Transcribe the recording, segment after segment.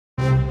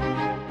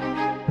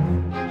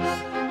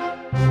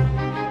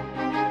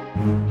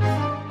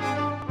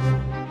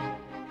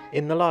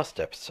In the last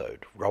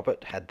episode,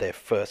 Robert had their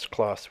first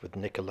class with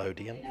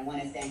Nickelodeon. And I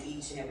want to thank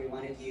each and every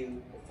one of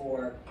you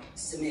for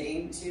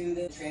submitting to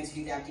the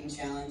Transfused Acting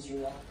Challenge.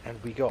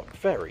 And we got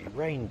very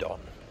rained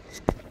on.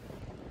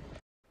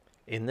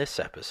 In this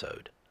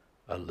episode,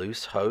 a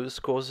loose hose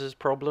causes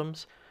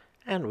problems,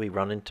 and we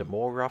run into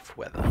more rough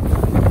weather.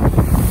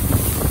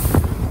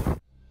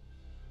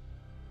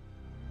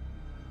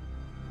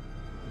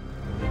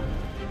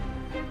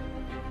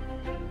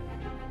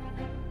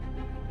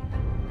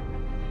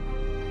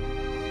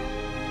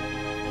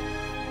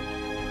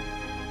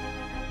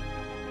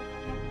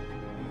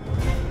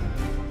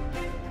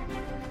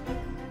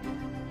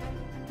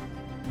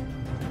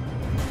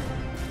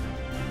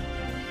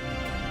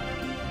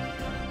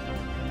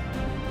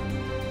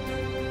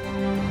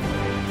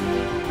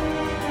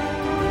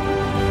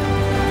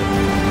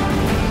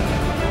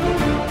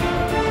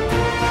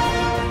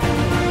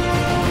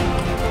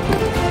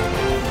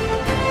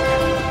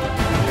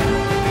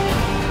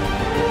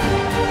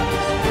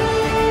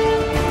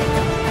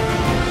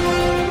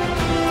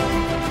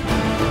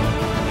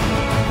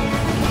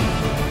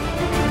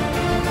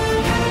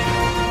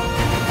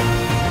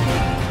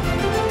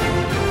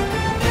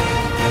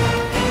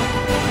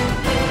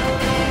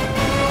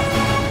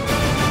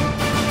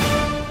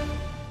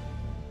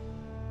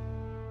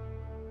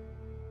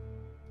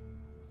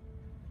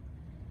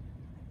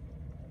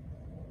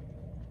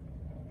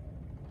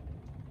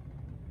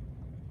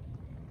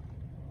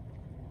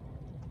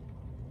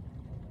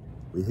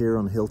 We're here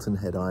on Hilton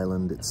Head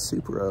Island. It's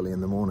super early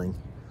in the morning.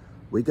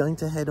 We're going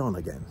to head on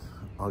again.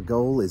 Our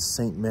goal is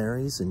St.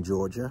 Mary's in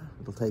Georgia.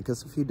 It'll take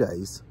us a few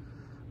days,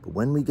 but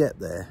when we get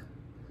there,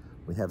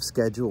 we have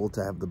scheduled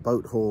to have the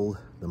boat hauled,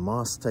 the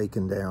mast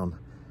taken down,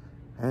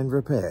 and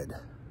repaired,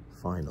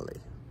 finally.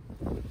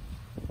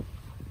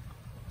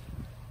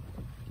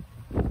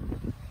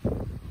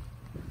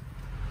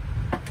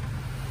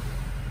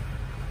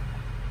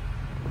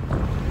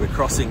 We're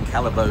crossing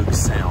Calabogue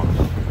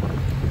Sound.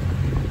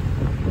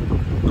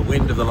 The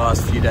wind of the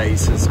last few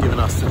days has given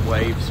us some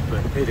waves,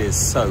 but it is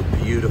so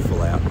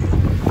beautiful out here.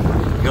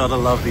 Gotta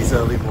love these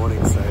early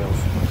morning sails.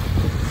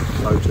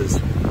 Motors,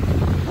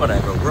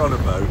 whatever, we're on a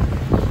boat.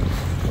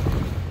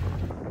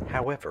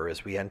 However,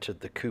 as we entered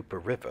the Cooper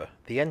River,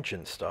 the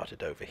engine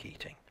started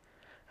overheating,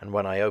 and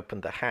when I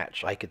opened the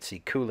hatch, I could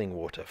see cooling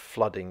water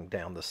flooding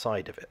down the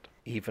side of it.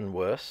 Even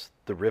worse,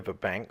 the river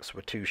banks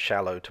were too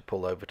shallow to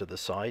pull over to the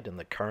side and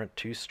the current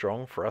too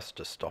strong for us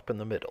to stop in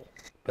the middle.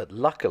 But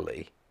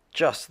luckily,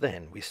 just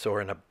then we saw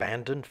an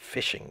abandoned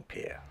fishing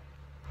pier.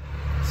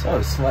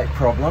 So, slight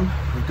problem.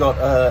 We've got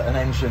an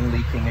engine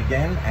leaking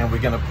again, and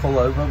we're going to pull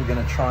over. We're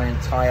going to try and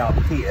tie up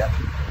here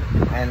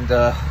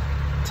and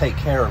take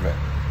care of it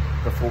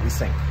before we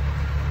sink.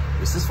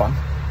 This is fun.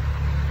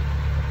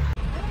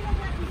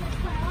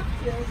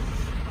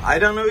 I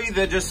don't know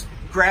either. Just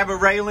grab a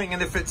railing,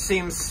 and if it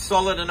seems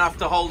solid enough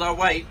to hold our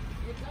weight.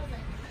 It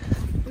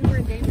doesn't. We were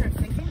in danger of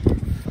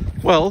sinking?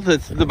 Well,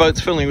 the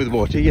boat's filling with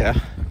water, yeah.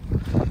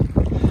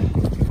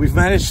 We've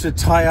managed to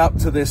tie up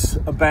to this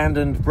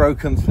abandoned,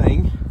 broken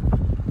thing.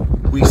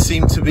 We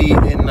seem to be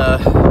in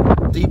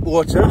deep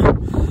water.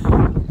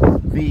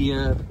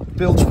 The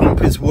bilge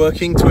pump is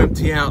working to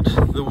empty out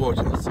the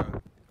water. So.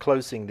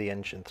 Closing the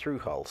engine through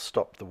hull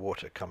stopped the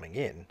water coming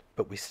in,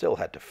 but we still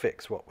had to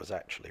fix what was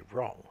actually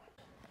wrong.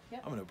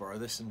 Yep. I'm going to borrow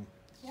this and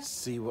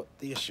see what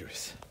the issue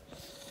is.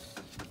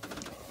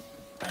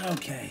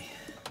 Okay.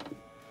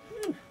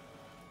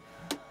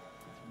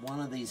 One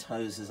of these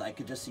hoses, I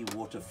could just see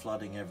water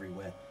flooding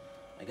everywhere.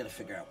 I gotta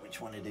figure out which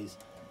one it is.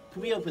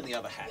 Can we open the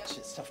other hatch? Yep.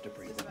 It's tough to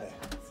breathe in there.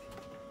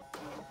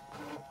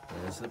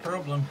 There's the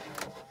problem.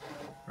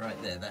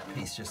 Right there, that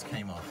piece just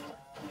came off.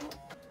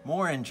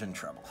 More engine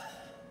trouble.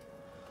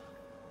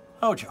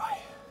 Oh joy.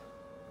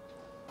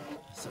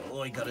 So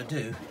all I gotta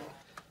do,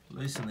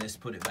 loosen this,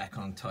 put it back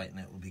on tight, and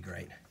it will be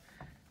great.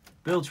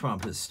 Bilge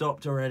pump has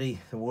stopped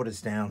already, the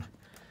water's down.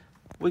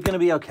 We're gonna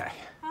be okay.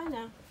 I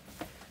know.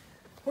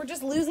 We're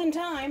just losing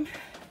time.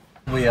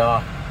 We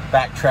are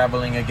back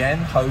traveling again.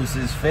 Hose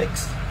is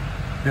fixed.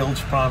 Bilge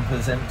pump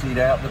has emptied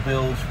out the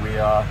bilge. We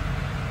are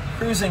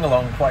cruising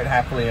along quite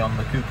happily on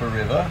the Cooper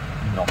River,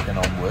 knocking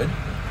on wood.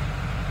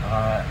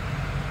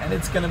 And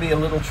it's going to be a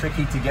little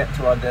tricky to get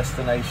to our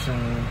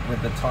destination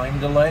with the time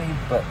delay,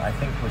 but I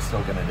think we're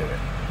still going to do it.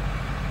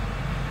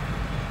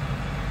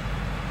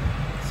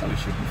 So we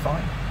should be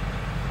fine.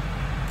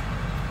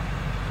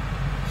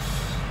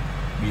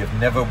 We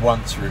have never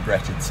once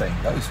regretted saying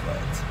those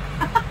words.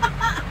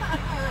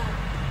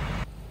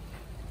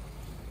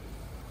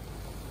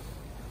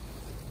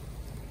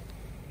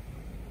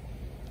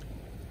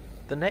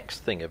 The next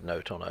thing of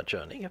note on our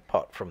journey,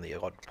 apart from the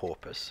odd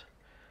porpoise,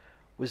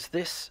 was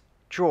this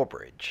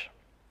drawbridge.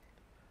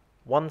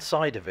 One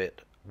side of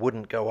it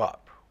wouldn't go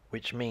up,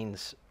 which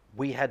means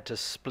we had to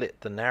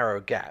split the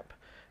narrow gap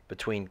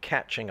between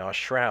catching our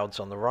shrouds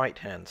on the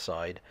right-hand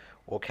side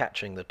or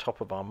catching the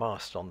top of our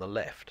mast on the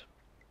left.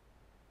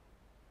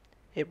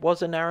 It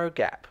was a narrow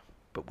gap,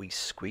 but we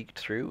squeaked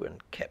through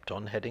and kept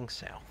on heading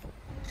south.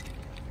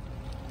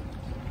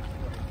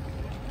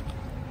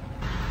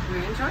 We're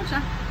in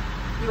Georgia.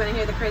 You want to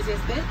hear the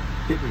craziest bit?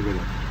 Hit me with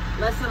it.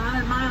 Less than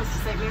 100 miles to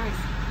St. Mary's.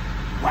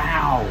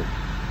 Wow!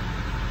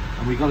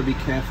 And we got to be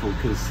careful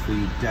because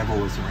the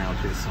devil is around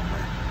here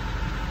somewhere.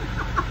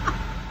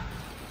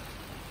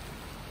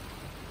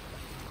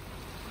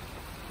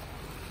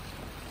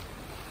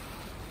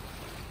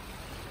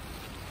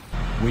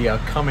 We are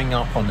coming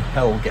up on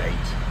Hellgate.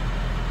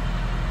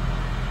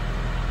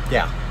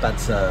 Yeah,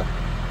 that's a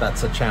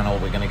channel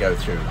we're going to go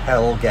through.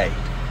 Hellgate.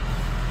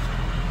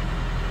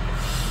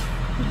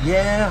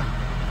 Yeah.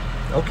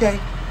 Okay.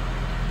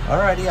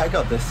 Alrighty, I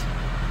got this.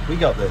 We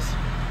got this.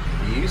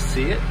 Do you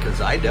see it?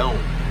 Because I don't.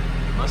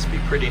 It must be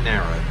pretty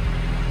narrow.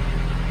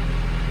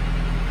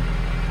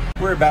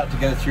 We're about to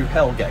go through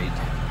Hellgate.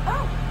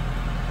 Oh.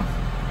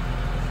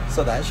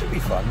 So that should be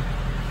fun.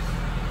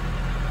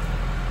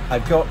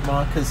 I've got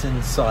markers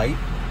in sight.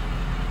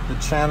 The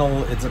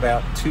channel is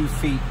about 2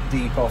 feet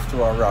deep off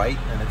to our right,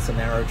 and it's a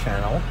narrow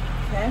channel.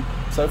 Okay.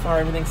 So far,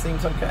 everything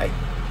seems okay.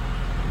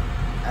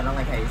 I don't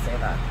like how you say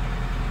that.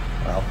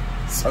 Well,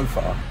 so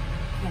far.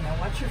 Okay, now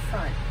watch your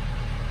front.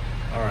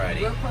 Alrighty.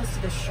 Real close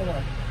to the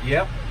shore.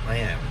 Yep, I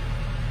am.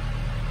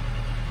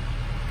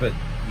 But,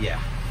 yeah.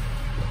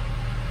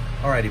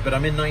 Alrighty, but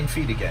I'm in 9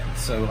 feet again,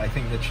 so I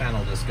think the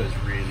channel just goes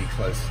really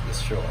close to the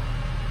shore.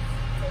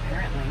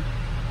 Apparently.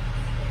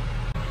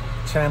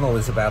 Channel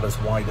is about as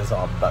wide as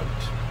our boat.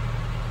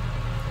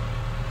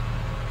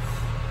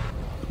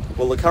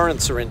 Well, the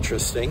currents are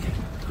interesting.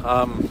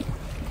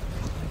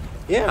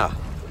 Yeah,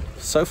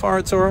 so far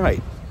it's all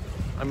right.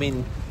 I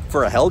mean,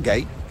 for a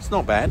Hellgate, it's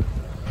not bad.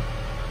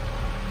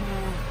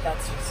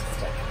 That's just a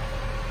stick.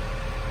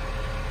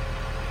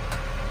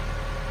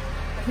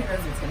 Who knows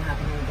what's going to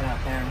happen when we get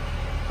out there?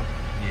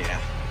 Yeah.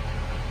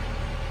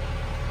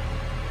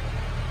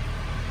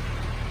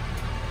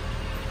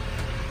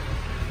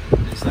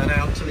 Is that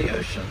out to the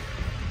ocean?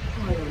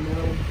 I don't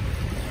know.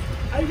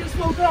 I just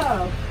woke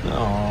up.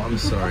 Oh, I'm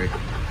sorry.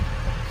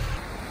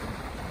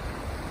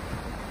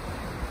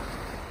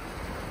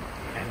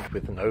 And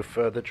with no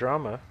further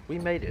drama, we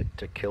made it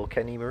to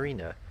Kilkenny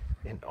Marina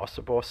in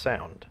Ossabaw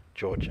Sound,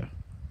 Georgia.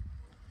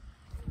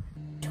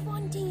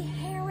 20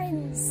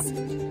 herons.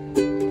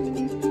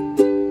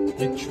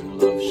 My true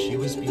love, she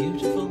was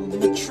beautiful.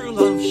 My true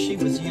love, she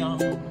was young.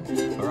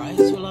 Her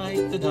eyes were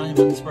like the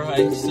diamonds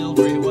bright.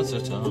 Silvery was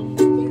her tongue.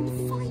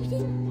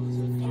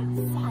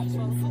 They're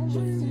fighting for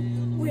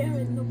room. We're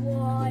in the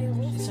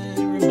wild. She said,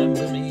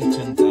 remember me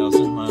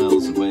 10,000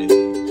 miles away.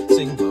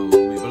 Sing blow,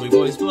 me bully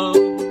boys blow.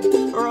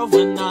 Or of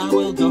when I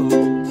will go.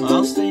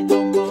 I'll stay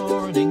no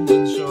more in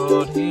England's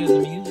shore to hear the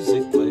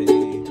music play.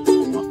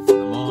 Off for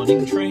the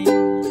morning train. I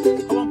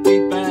won't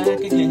be back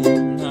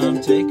again.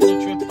 I'm taking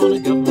a trip on a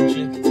government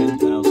ship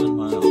 10,000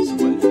 miles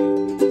away.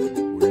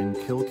 We're in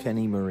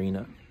Kilkenny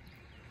Marina.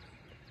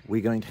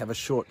 We're going to have a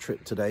short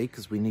trip today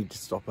because we need to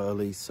stop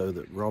early so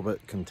that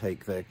Robert can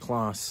take their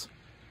class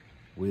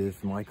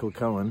with Michael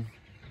Cohen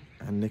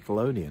and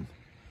Nickelodeon.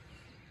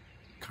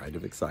 Kind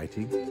of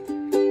exciting.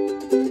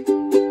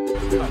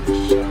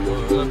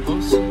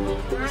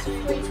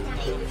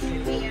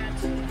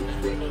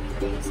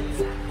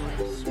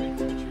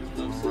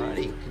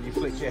 Alrighty, can you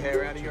flick your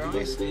hair out of your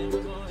eyes?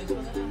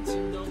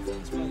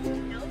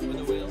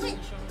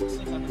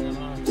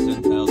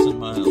 10,000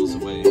 miles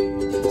away.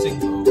 Sing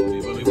blow,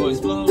 me bully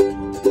boys blow.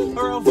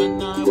 Or of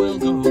when I will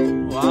go.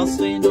 I'll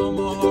stay no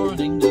more on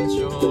England's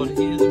shore to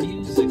hear the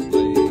music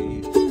play.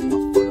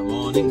 Off for the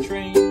morning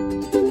train.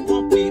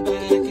 Won't be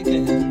back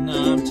again.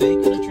 I'm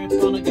taking a trip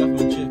on a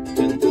government ship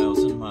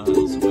 10,000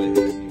 miles away.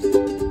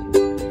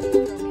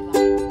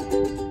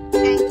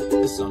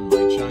 The sun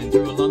might shine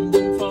through a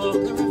London fog.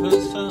 The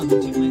rivers turn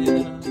to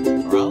clear.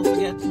 Or I'll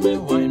forget me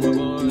wine, my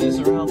boys.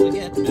 Or I'll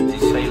forget me beer.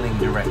 Sailing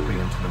directly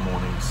into the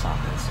morning sun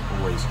is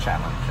always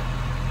challenging,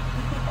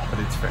 but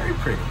it's very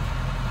pretty.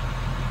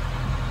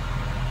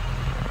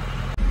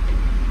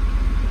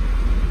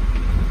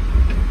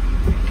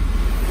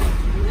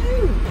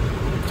 Woo!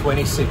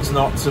 26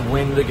 knots of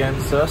wind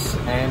against us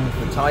and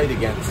the tide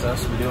against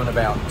us. We're doing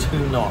about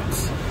 2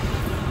 knots.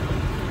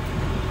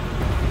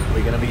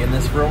 We're going to be in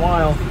this for a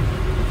while.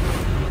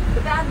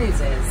 The bad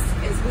news is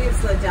we have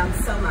slowed down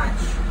so much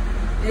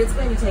that it's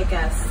going to take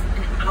us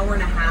an hour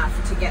and a half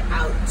to get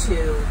out to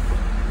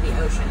the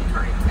ocean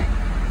currently.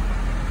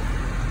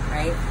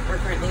 Right? We're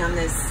currently on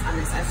this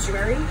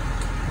estuary.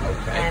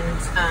 Okay.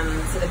 And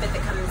so the bit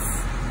that comes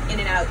in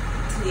and out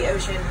to the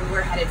ocean,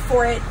 we're headed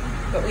for it,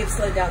 but we've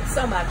slowed down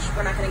so much,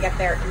 we're not going to get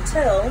there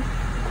until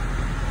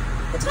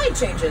the tide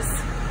changes.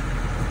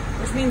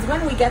 Which means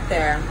when we get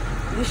there,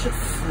 we should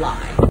fly.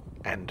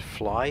 And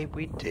fly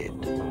we did.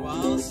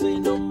 I'll stay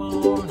no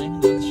more on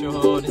England's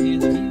shore to hear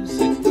the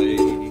music play.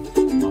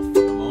 Off for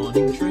the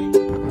morning train.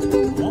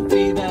 Won't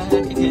be back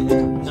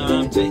again.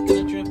 I'm taking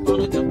a trip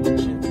on a government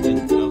ship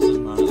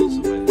 10,000 miles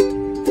away.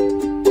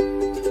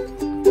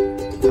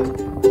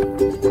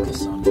 The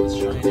sun was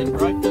shining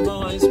bright, my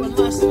boys, when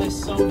last they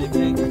saw me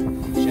make.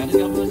 She had a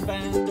government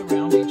band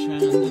around each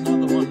hand,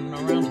 another one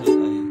around her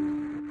leg.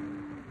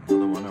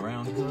 Another one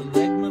around her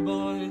leg, my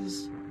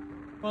boys,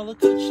 while the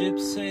good ship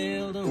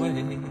sailed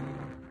away.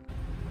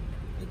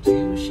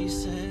 Adieu, she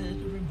said,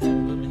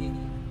 remember me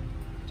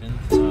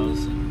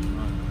 10,000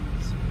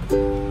 miles.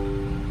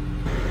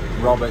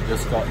 Robert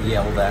just got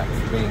yelled at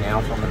for being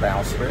out on the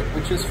bowsprit,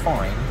 which is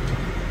fine.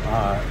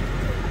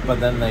 But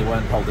then they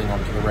weren't holding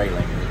onto the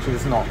railing, which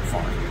is not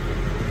fine.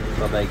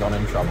 So they got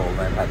in trouble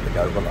and had to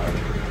go below.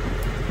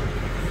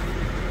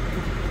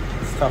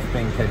 It's tough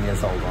being 10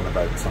 years old on a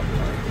boat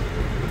sometimes.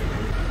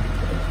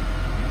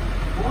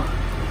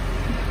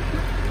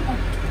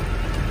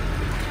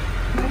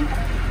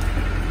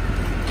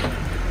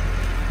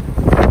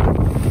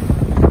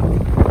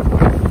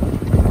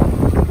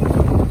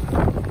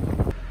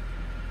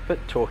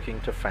 But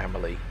talking to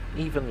family,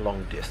 even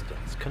long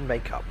distance, can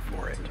make up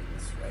for it.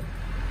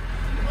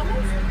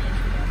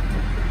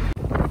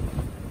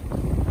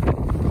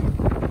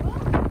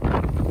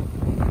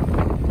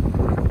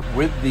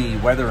 With the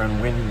weather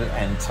and wind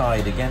and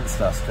tide against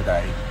us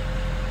today,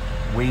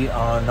 we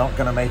are not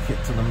going to make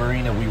it to the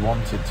marina we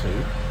wanted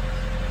to.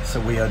 So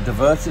we are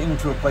diverting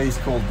to a place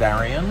called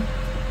Darien,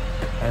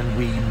 and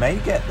we may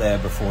get there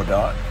before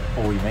dark,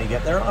 or we may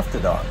get there after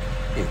dark.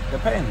 It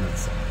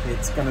depends.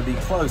 It's going to be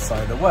close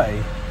either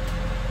way,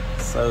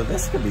 so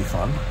this could be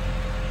fun.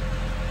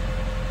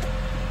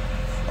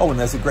 Oh, and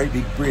there's a great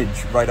big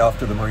bridge right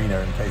after the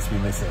marina in case we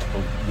miss it.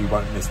 Well, we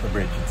won't miss the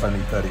bridge, it's only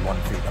 31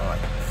 feet high.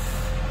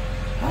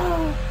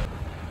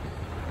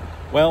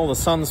 Well, the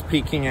sun's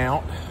peeking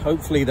out.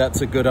 Hopefully that's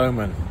a good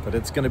omen, but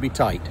it's going to be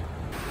tight.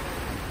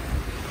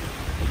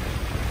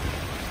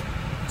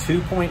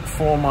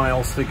 2.4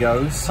 miles to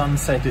go.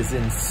 Sunset is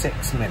in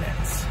 6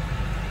 minutes.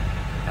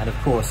 And of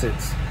course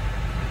it's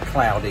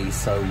cloudy,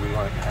 so we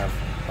won't have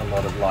a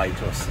lot of light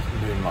or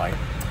moonlight.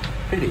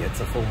 Pity it's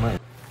a full moon.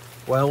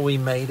 Well, we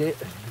made it.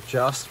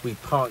 We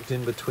parked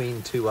in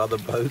between two other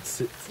boats.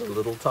 It's a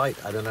little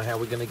tight. I don't know how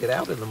we're going to get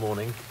out in the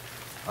morning.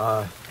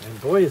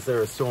 And boy, is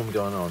there a storm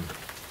going on.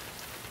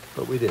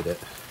 But we did it.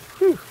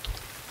 Whew.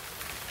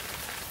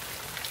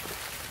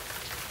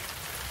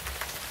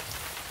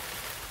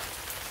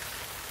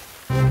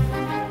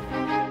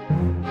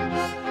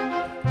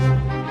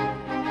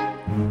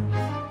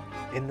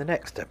 In the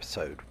next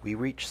episode, we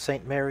reach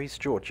St. Mary's,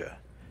 Georgia,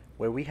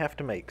 where we have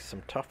to make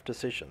some tough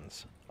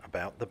decisions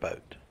about the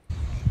boat.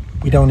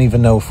 We don't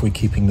even know if we're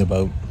keeping the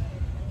boat,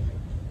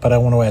 but I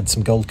want to add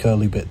some gold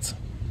curly bits.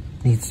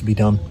 Needs to be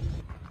done.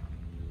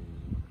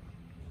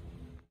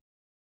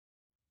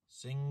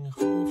 Sing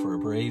ho for a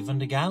brave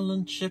and a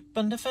gallant ship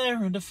and a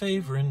fair and a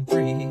favouring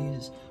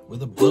breeze,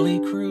 with a bully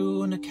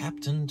crew and a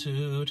captain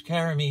too, to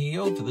carry me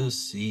over the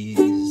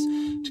seas.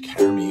 To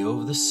carry me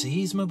over the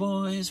seas, my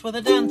boys, where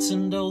the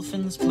dancing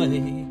dolphins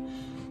play,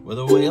 where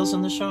the whales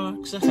and the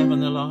sharks are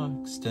having their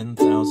larks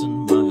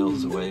 10,000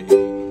 miles away.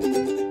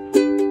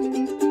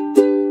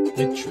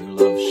 My true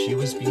love, she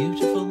was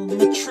beautiful,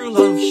 my true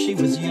love, she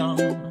was young.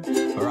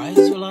 Her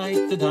eyes were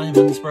like the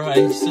diamonds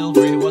bright,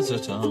 silvery was her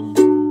tongue.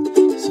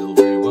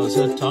 Silvery was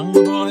her tongue,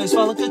 my boys,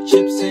 while the good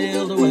ship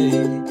sailed away.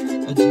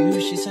 Adieu,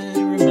 she said,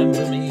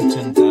 remember me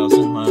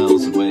 10,000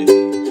 miles away.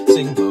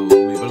 Sing blow,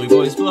 me bully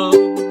boys blow,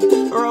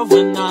 or of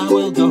when I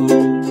will go.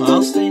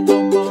 I'll stay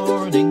no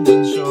more in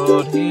England's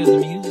shore to hear the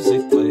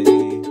music play.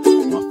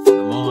 I'm off for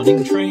the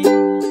morning train,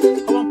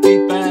 I won't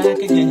be back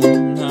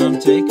again. I'm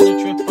taking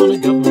a trip on a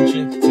government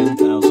ship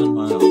 10,000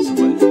 miles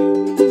away.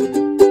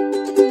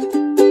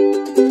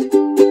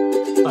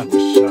 I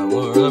wish I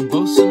were a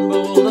bosun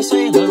bold, a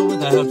sailor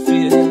without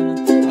fear.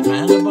 I'd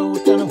man a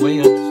boat and away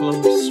I'd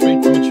float,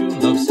 straight from a true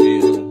love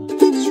steer.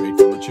 Straight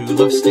from a true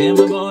love steer,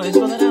 my boys,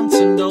 where the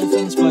dancing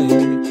dolphins play,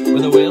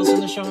 where the whales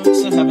and the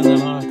sharks are having their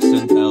larks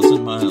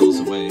 10,000 miles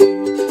away.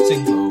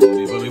 Sing blow,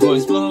 me bully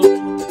boys blow,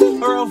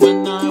 or of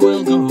when I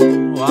will go.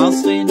 I'll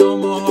stay no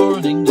more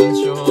on England's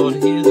shore to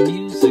hear the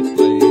music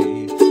play.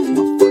 I'm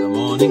off for the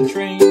morning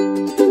train,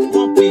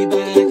 won't be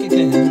back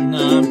again.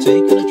 I'm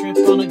taking a trip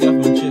on a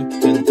government ship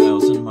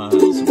 10,000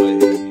 miles away.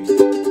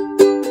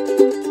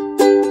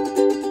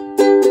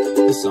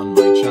 The sun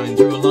might shine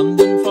through a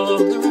London fog,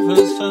 the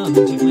rivers turn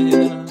to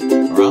clear,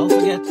 or I'll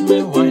forget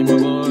me wine, my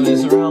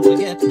boys, or I'll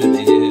forget me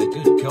beer.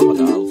 Good God,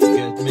 I'll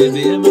forget me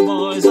beer, my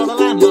boys, or the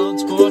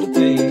landlord's quarter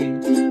pay.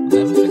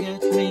 Never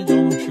forget me,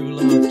 don't true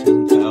love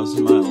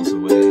 10,000 miles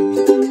away.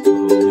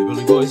 Blow, me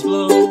bully boys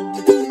blow,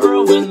 or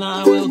of when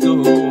I will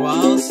go.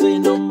 I'll stay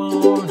no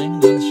more on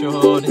England's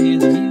shore to hear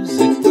the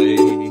music play.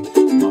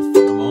 I'm off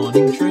for the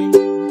morning train, I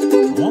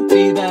won't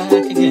be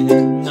back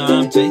again.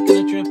 I'm taking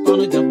a trip on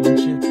a government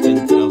ship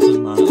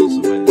 10,000 miles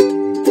away.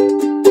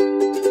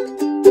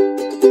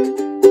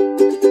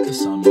 The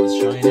sun was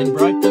shining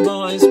bright, my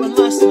boys, when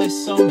last they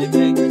saw me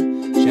Meg.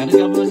 She had a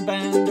government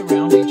band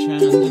around each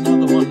hand,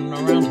 another one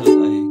around her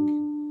leg.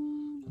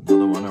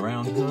 Another one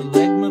around her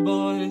leg, my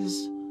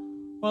boys,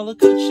 while the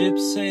good ship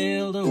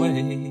sailed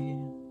away.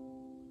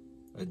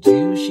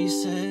 Adieu, she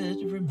said,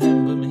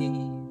 remember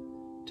me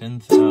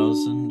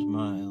 10,000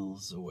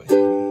 miles away.